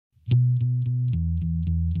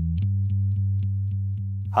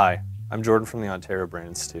Hi, I'm Jordan from the Ontario Brain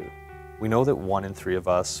Institute. We know that 1 in 3 of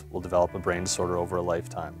us will develop a brain disorder over a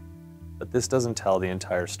lifetime, but this doesn't tell the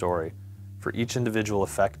entire story. For each individual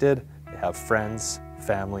affected, they have friends,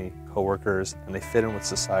 family, coworkers, and they fit in with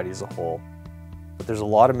society as a whole. But there's a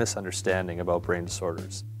lot of misunderstanding about brain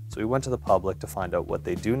disorders, so we went to the public to find out what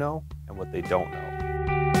they do know and what they don't know.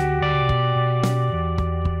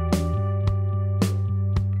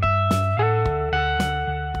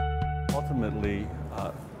 Ultimately,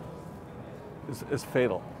 is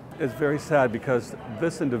fatal. It's very sad because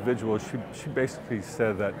this individual, she basically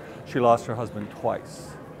said that she lost her husband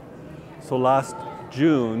twice. So last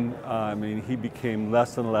June, he became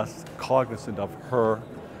less and less cognizant of her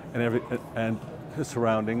and his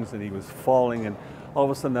surroundings, and he was falling, and all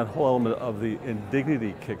of a sudden that whole element of the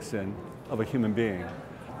indignity kicks in of a human being.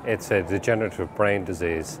 It's a degenerative brain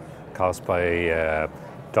disease caused by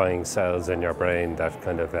dying cells in your brain that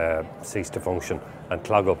kind of cease to function and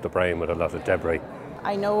clog up the brain with a lot of debris.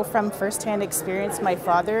 I know from first-hand experience my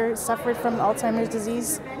father suffered from Alzheimer's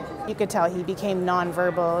disease. You could tell he became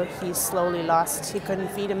nonverbal, he slowly lost, he couldn't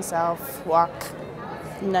feed himself, walk,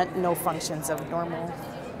 no functions of normal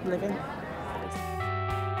living.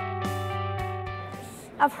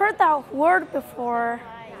 I've heard that word before.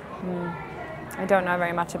 I don't know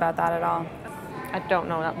very much about that at all. I don't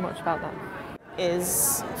know that much about that.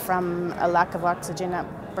 Is from a lack of oxygen at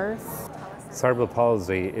birth. Cerebral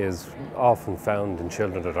palsy is often found in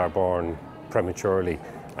children that are born prematurely,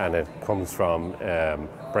 and it comes from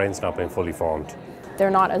brains not being fully formed. They're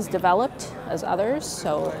not as developed as others,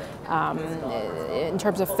 so in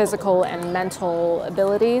terms of physical and mental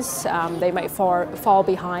abilities, they might fall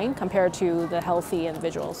behind compared to the healthy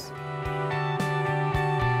individuals.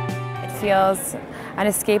 It feels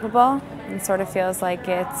unescapable and sort of feels like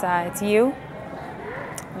it's you,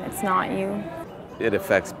 and it's not you. It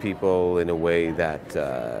affects people in a way that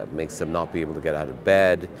makes them not be able to get out of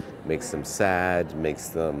bed, makes them sad, makes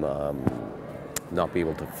them not be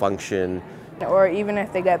able to function. Or even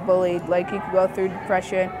if they get bullied, like you could go through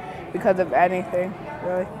depression because of anything,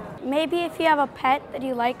 really. Maybe if you have a pet that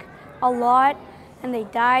you like a lot and they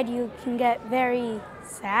died, you can get very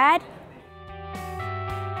sad.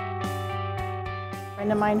 A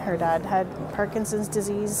friend of mine, her dad had Parkinson's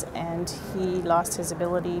disease and he lost his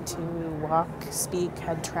ability to walk, speak,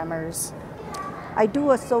 had tremors. I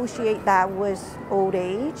do associate that with old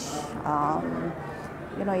age.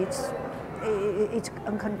 It's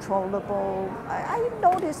uncontrollable. I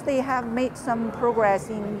noticed they have made some progress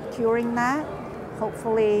in curing that.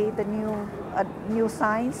 Hopefully the new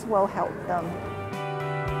science will help them.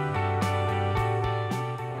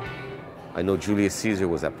 I know Julius Caesar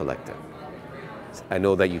was epileptic. I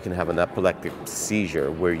know that you can have an epileptic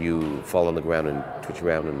seizure where you fall on the ground and twitch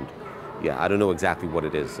around, and yeah, I don't know exactly what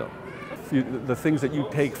it is though. The things that you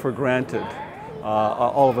take for granted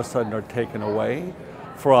all of a sudden are taken away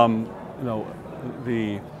from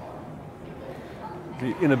the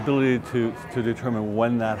inability to determine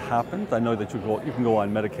when that happens. I know that you can go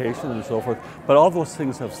on medication and so forth, but all those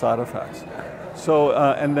things have side effects. So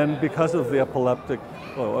and then because of the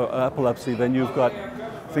epilepsy, then you've got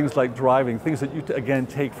things like driving, things that you again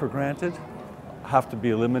take for granted, have to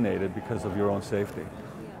be eliminated because of your own safety.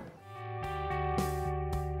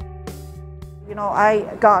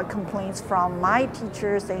 I got complaints from my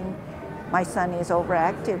teachers saying my son is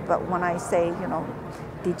overactive, but when I say,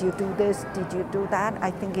 did you do this, did you do that, I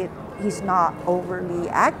think he's not overly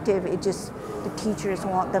active. It just the teachers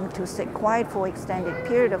want them to sit quiet for an extended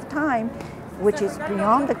period of time, which is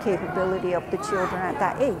beyond the capability of the children at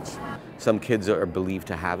that age. Some kids are believed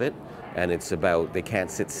to have it, and it's about they can't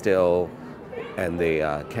sit still and they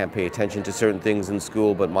can't pay attention to certain things in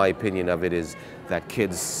school, but my opinion of it is that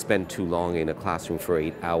kids spend too long in a classroom for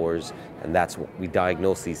 8 hours, and that's what we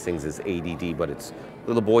diagnose these things as ADD, but it's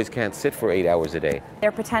little boys can't sit for 8 hours a day.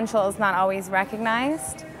 Their potential is not always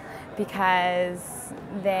recognized because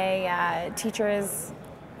teachers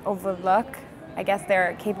overlook, I guess,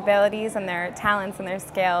 their capabilities and their talents and their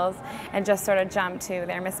skills and just sort of jump to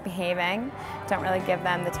they're misbehaving, don't really give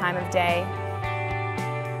them the time of day.